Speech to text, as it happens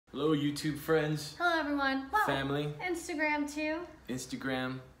Hello, YouTube friends. Hello, everyone. Well, family. Instagram too.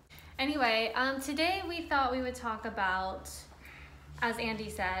 Instagram. Anyway, today we thought we would talk about, as Andy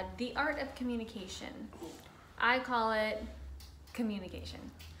said, the art of communication. I call it communication.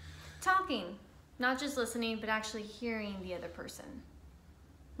 Talking, not just listening, but actually hearing the other person.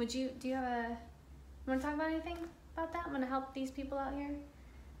 Do you want to talk about anything about that? Want to help these people out here?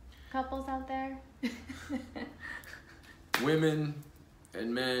 Couples out there? Women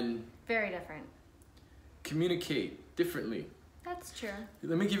and men Very different. communicate differently. That's true.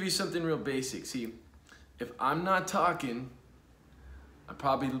 Let me give you something real basic. See, if I'm not talking, I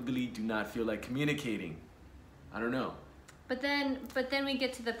probably do not feel like communicating. I don't know. But then we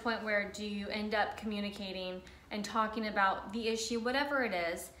get to the point where do you end up communicating and talking about the issue, whatever it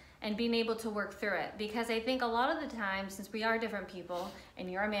is, and being able to work through it? Because I think a lot of the time, since we are different people, and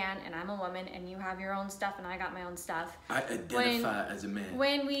you're a man and I'm a woman, and you have your own stuff and I got my own stuff. I identify as a man.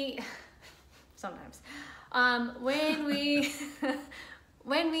 When we, sometimes,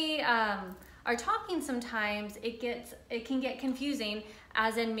 when we are talking, sometimes it can get confusing,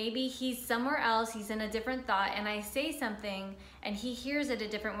 as in maybe he's somewhere else, he's in a different thought, and I say something and he hears it a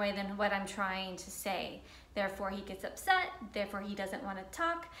different way than what I'm trying to say. Therefore he gets upset, therefore he doesn't want to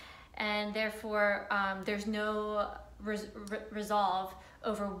talk, and therefore there's no resolve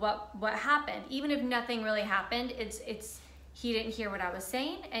over what happened. Even if nothing really happened, it's he didn't hear what I was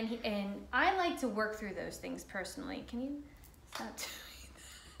saying, and I like to work through those things personally. Can you stop doing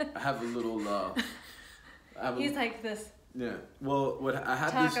that? I have a little. He's like this. Yeah. Well, what I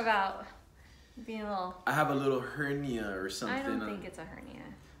have Talk about being a little. I have a little hernia or something. I don't think it's a hernia.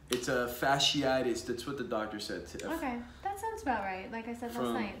 It's a fasciitis. That's what the doctor said. Okay, that sounds about right. Like I said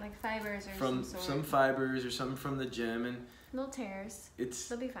last night, like fibers or from some sort. some fibers or something from the gym, and little tears.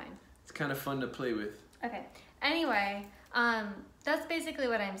 They'll be fine. It's kind of fun to play with. Okay. Anyway, that's basically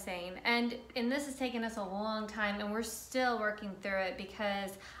what I'm saying, and this has taken us a long time, and we're still working through it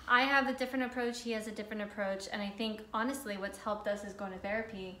because I have a different approach, he has a different approach, and I think honestly what's helped us is going to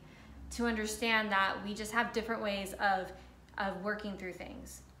therapy to understand that we just have different ways of working through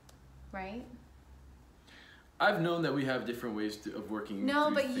things, right? I've known that we have different ways of working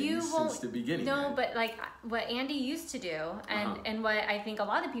through things since the beginning. No, but like what Andy used to do, and what I think a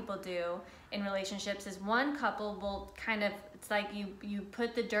lot of people do in relationships is one couple will kind of, it's like you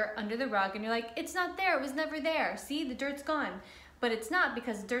put the dirt under the rug and you're like, it's not there, it was never there. See, the dirt's gone. But it's not,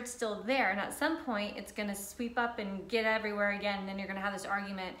 because the dirt's still there, and at some point it's gonna sweep up and get everywhere again, and then you're gonna have this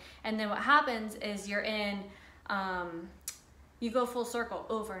argument. And then what happens is you're in, you go full circle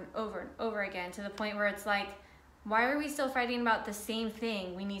over and over and over again to the point where it's like, why are we still fighting about the same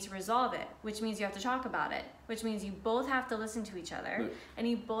thing? We need to resolve it, which means you have to talk about it, which means you both have to listen to each other, and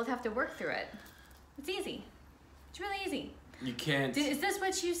you both have to work through it. It's easy. It's really easy. You can't... Is this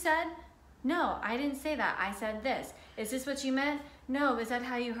what you said? No, I didn't say that. I said this. Is this what you meant? No, is that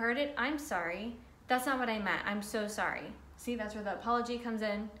how you heard it? I'm sorry. That's not what I meant. I'm so sorry. See, that's where the apology comes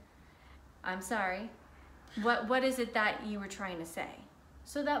in. I'm sorry. What is it that you were trying to say?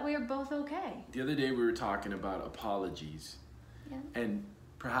 So that we're both okay. The other day we were talking about apologies. Yeah. And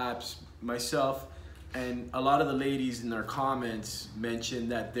perhaps myself and a lot of the ladies in their comments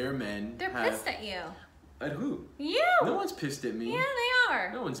mentioned that their men They're pissed at you. At who? You! No one's pissed at me. Yeah, they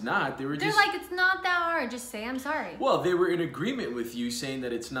are. No one's not. They're like, it's not that hard. Just say I'm sorry. Well, they were in agreement with you saying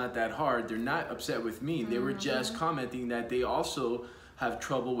that it's not that hard. They're not upset with me. They were just commenting that they also have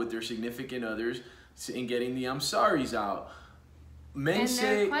trouble with their significant others in getting the I'm sorry's out.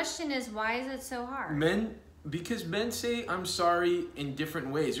 Their question is, why is it so hard? Because men say I'm sorry in different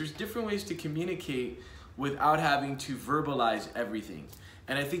ways. There's different ways to communicate without having to verbalize everything.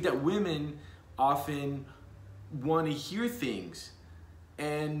 And I think that women often want to hear things,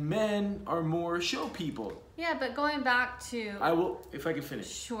 and men are more show people. Yeah, but going back to... I will, if I can finish.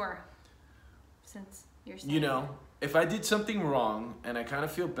 Sure. Since you're saying... You know, if I did something wrong and I kind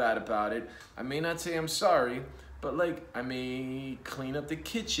of feel bad about it, I may not say I'm sorry, but like I may clean up the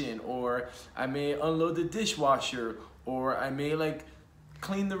kitchen, or I may unload the dishwasher, or I may like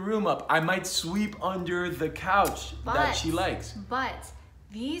clean the room up. I might sweep under the couch that she likes. But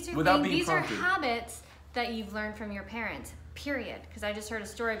these are habits that you've learned from your parents, period. Because I just heard a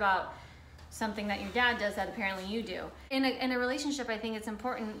story about something that your dad does that apparently you do. In a relationship, I think it's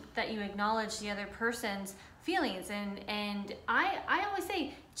important that you acknowledge the other person's feelings, and I always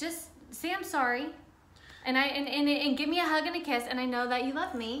say, just say I'm sorry. And give me a hug and a kiss, and I know that you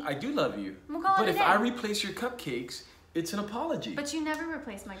love me. I do love you. We'll call it a but if day. I replace your cupcakes, it's an apology. But you never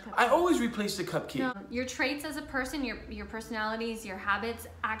replace my cupcakes. I always replace the cupcake. No, your traits as a person, your personalities, your habits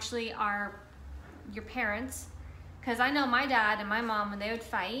actually are your parents, Because I know my dad and my mom, when they would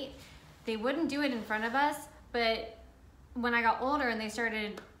fight, they wouldn't do it in front of us. But when I got older and they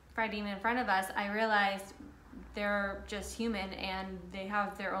started fighting in front of us, I realized they're just human and they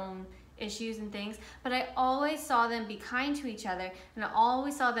have their own issues and things. But I always saw them be kind to each other, and I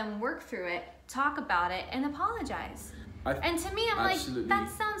always saw them work through it, talk about it, and apologize. And to me, I'm like,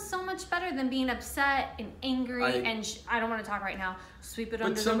 that sounds so much better than being upset and angry and I don't want to talk right now. Sweep it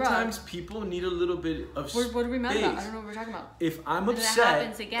under the rug. But sometimes people need a little bit of space. What are we mad about? I don't know what we're talking about. If I'm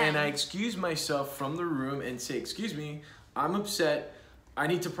upset and I excuse myself from the room and say, excuse me, I'm upset, I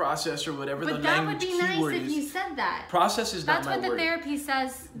need to process or whatever the language keyword is. But that would be nice if you said that. Process is not my word. That's what the therapy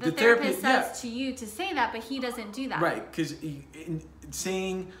says. The therapist says to you to say that, but he doesn't do that. Right, because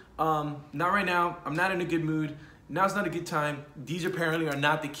saying, not right now, I'm not in a good mood, now's not a good time, these apparently are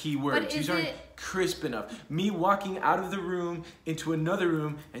not the key words. These aren't crisp enough. Me walking out of the room into another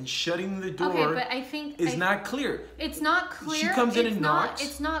room and shutting the door is not clear. It's not clear. She comes in and knocks.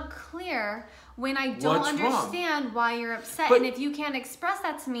 It's not clear when I don't understand why you're upset. And if you can't express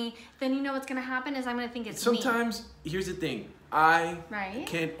that to me, then you know what's going to happen is I'm going to think it's sometimes, here's the thing. I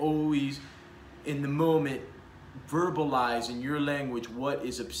can't always, in the moment, verbalize in your language what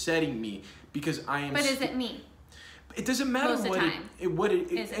is upsetting me because I am... But is it me? It doesn't matter what it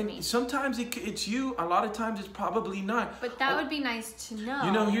is. And sometimes it's you. A lot of times it's probably not. But that would be nice to know.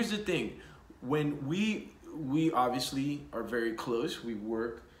 You know, here's the thing. When we obviously are very close. We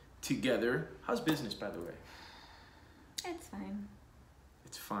work together. How's business, by the way? It's fine.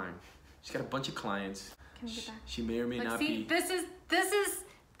 It's fine. She's got a bunch of clients. Can we get back? She may or may not be. This is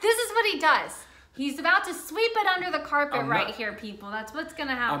what he does. He's about to sweep it under the carpet here, people. That's what's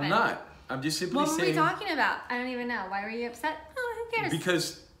gonna happen. I'm not. I'm just simply saying. What were we talking about? I don't even know. Why were you upset? Oh, who cares?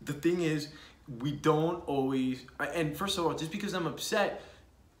 Because the thing is, we don't always. And first of all, just because I'm upset,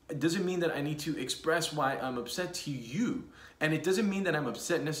 it doesn't mean that I need to express why I'm upset to you. And it doesn't mean that I'm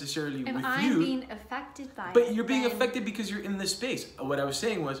upset necessarily with you. I'm being affected by it. But you're being affected because you're in this space. What I was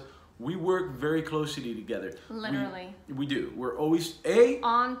saying was, we work very closely together. Literally. We do. We're always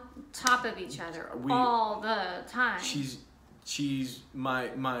on top of each other all the time. She's my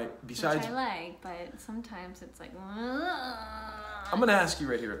besides. Which I like, but sometimes it's like. I'm gonna ask you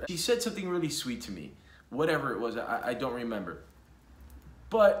right here. She said something really sweet to me. Whatever it was, I don't remember.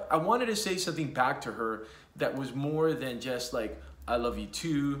 But I wanted to say something back to her that was more than just like I love you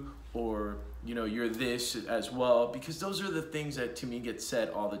too, or you know you're this as well, because those are the things that to me get said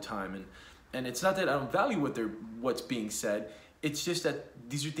all the time, and it's not that I don't value what's being said. It's just that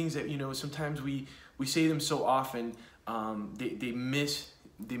these are things that sometimes we say them so often. They miss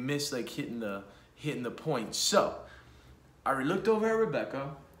like hitting the point. So I looked over at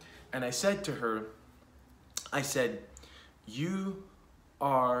Rebecca and I said to her, I said, you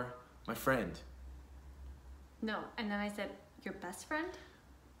are my friend. No, and then I said, your best friend?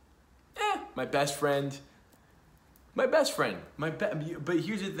 My best friend. But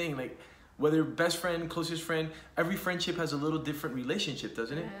here's the thing, like whether best friend, closest friend, every friendship has a little different relationship,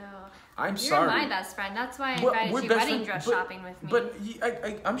 doesn't it? I'm sorry. You're my best friend. That's why I invited you wedding dress shopping with me. But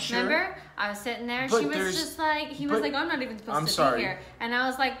I'm sure. Remember? I was sitting there. She was just like, he was like, I'm not even supposed to be here. And I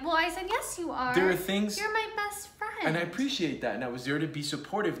was like, well, I said, yes, you are. There are things. You're my best friend. And I appreciate that. And I was there to be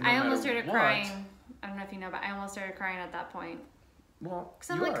supportive no matter what. I almost started crying. I don't know if you know, but I almost started crying at that point. Well,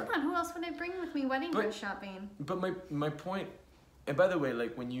 because I'm like, come on, who else would I bring with me wedding dress shopping? But my point, and by the way,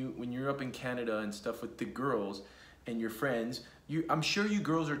 like when you're up in Canada and stuff with the girls and your friends, I'm sure you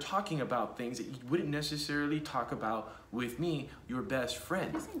girls are talking about things that you wouldn't necessarily talk about with me, your best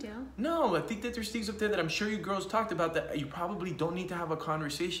friend. Yes, I do. No, I think that there's things up there that I'm sure you girls talked about that you probably don't need to have a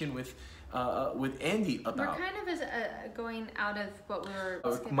conversation with Andy about. We're kind of going out of what we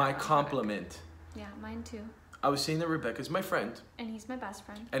were. My compliment. Yeah, mine too. I was saying that Rebecca's my friend. And he's my best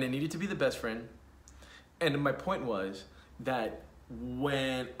friend. And it needed to be the best friend. And my point was that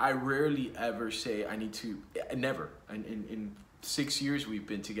when I rarely ever say I need to, never, in 6 years we've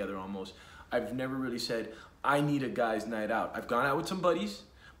been together almost, I've never really said I need a guy's night out. I've gone out with some buddies,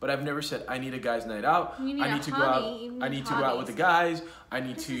 but I've never said I need a guy's night out. I need to go out. I need to go out with the guys. I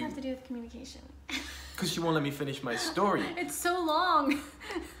need to. This has to do with communication. Because she won't let me finish my story. It's so long.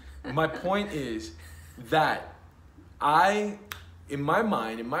 My point is that in my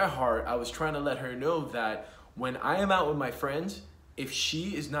mind, in my heart, I was trying to let her know that when I am out with my friends, if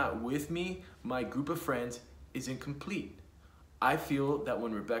she is not with me, my group of friends is incomplete. I feel that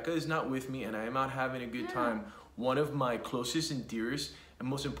when Rebecca is not with me and I am out having a good time, one of my closest and dearest and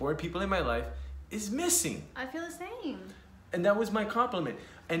most important people in my life is missing. I feel the same. And that was my compliment.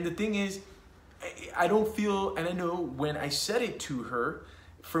 And the thing is, I don't feel, and I know when I said it to her,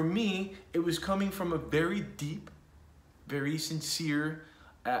 for me, it was coming from a very deep very sincere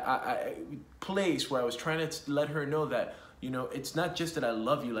place where I was trying to let her know that, you know, it's not just that I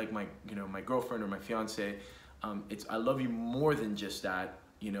love you like my, you know, my girlfriend or my fiance. It's I love you more than just that.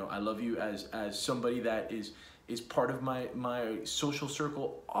 You know, I love you as somebody that is part of my social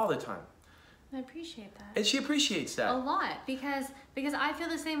circle all the time. I appreciate that. And she appreciates that a lot because I feel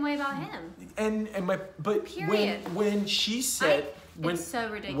the same way about him. And my but Period. when she said it's so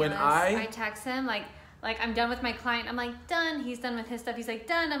ridiculous. When I text him like I'm done with my client. I'm like, done. He's done with his stuff. He's like,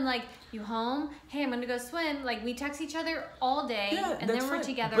 done. I'm like, you home? Hey, I'm gonna go swim. Like, we text each other all day, and then we're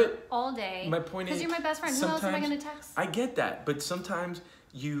together all day. My point is, because you're my best friend. Who else am I gonna text? I get that, but sometimes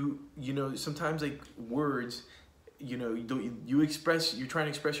you know, sometimes like words, you know, you're trying to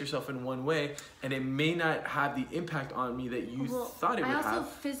express yourself in one way, and it may not have the impact on me that you thought it would have,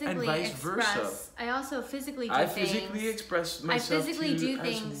 and vice versa. I also physically do I things. physically express myself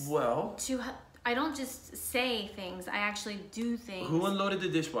as well. I don't just say things, I actually do things. Who unloaded the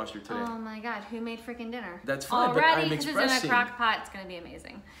dishwasher today? Oh my God, who made freaking dinner? That's fine, already, but I'm because expressing. it's in a crock pot, it's gonna be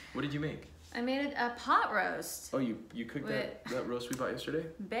amazing. What did you make? I made a pot roast. Oh, you cooked that roast we bought yesterday?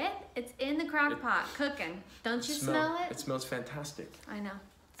 Bet it's in the crock pot, cooking. Don't you smell it? It smells fantastic. I know.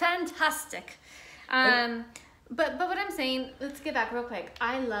 Fantastic. But what I'm saying, let's get back real quick.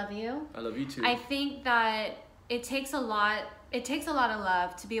 I love you. I love you too. I think that it takes a lot of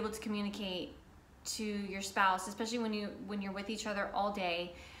love to be able to communicate to your spouse, especially when you're with each other all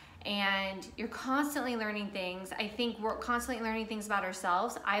day and you're constantly learning things. I think we're constantly learning things about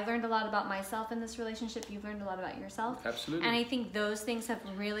ourselves. I've learned a lot about myself in this relationship. You've learned a lot about yourself. Absolutely. And I think those things have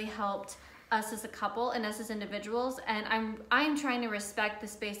really helped us as a couple and us as individuals. And I'm trying to respect the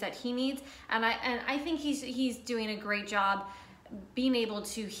space that he needs. And I think he's doing a great job being able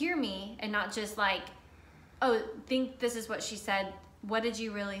to hear me and not just like, oh, think this is what she said. What did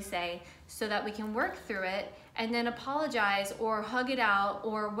you really say? So that we can work through it and then apologize or hug it out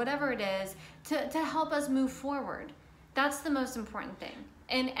or whatever it is to help us move forward. That's the most important thing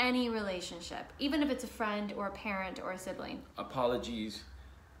in any relationship, even if it's a friend or a parent or a sibling. Apologies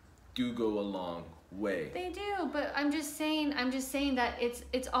do go a long way. They do, but I'm just saying that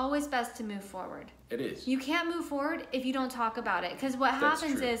it's always best to move forward. It is. You can't move forward if you don't talk about it, because what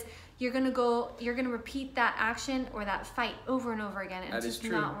happens is you're gonna repeat that action or that fight over and over again, and it's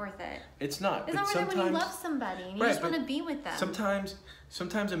just not worth it. It's not. It's not worth it when you love somebody and you just want to be with them.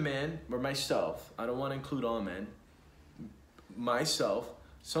 Sometimes a man, or myself, I don't want to include all men, myself,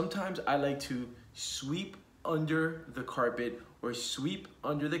 sometimes I like to sweep under the carpet or sweep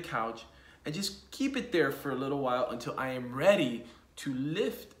under the couch and just keep it there for a little while until I am ready to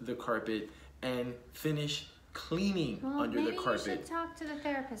lift the carpet and finish cleaning under the carpet. Maybe you should talk to the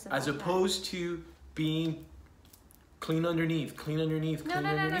therapist about as opposed to being clean underneath. No.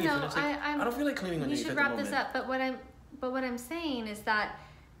 And it's like, I don't feel like cleaning underneath at the moment. We should wrap this up. But what I'm saying is that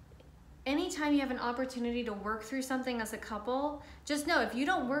anytime you have an opportunity to work through something as a couple, just know if you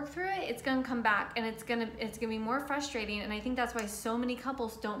don't work through it, it's gonna come back and it's gonna be more frustrating. And I think that's why so many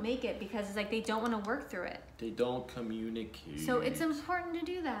couples don't make it, because it's like they don't want to work through it. They don't communicate. So it's important to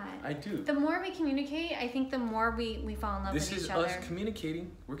do that. I do. The more we communicate, I think the more we fall in love with each other. This is us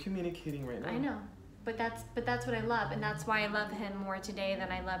communicating. We're communicating right now. I know. But that's what I love, and that's why I love him more today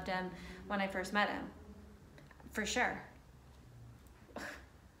than I loved him when I first met him. For sure.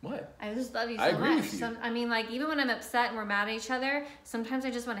 What? I just love you so I agree much. with you. I mean, like, even when I'm upset and we're mad at each other, sometimes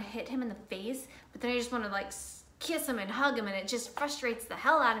I just want to hit him in the face, but then I just want to, like, kiss him and hug him, and it just frustrates the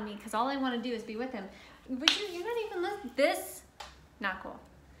hell out of me because all I want to do is be with him. But you're not even listening. This, not cool.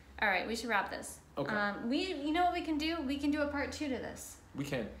 All right, we should wrap this. Okay. You know what we can do? We can do a part 2 to this. We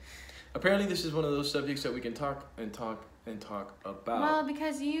can. Apparently, this is one of those subjects that we can talk about. Well,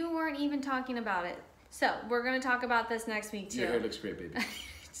 because you weren't even talking about it. So, we're going to talk about this next week, too. Your hair looks great, baby.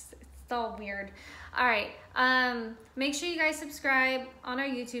 It's all weird. All right. Make sure you guys subscribe on our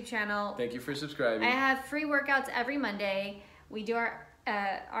YouTube channel. Thank you for subscribing. I have free workouts every Monday. We do our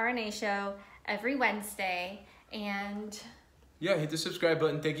RNA show every Wednesday. And yeah, hit the subscribe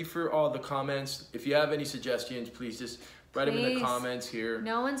button. Thank you for all the comments. If you have any suggestions, please just write them in the comments here.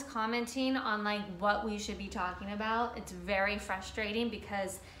 No one's commenting on like what we should be talking about. It's very frustrating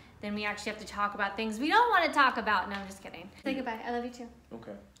because then we actually have to talk about things we don't want to talk about. No, I'm just kidding. Say goodbye. I love you too.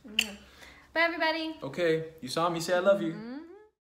 Okay. Bye, everybody. Okay. You saw me say I love you.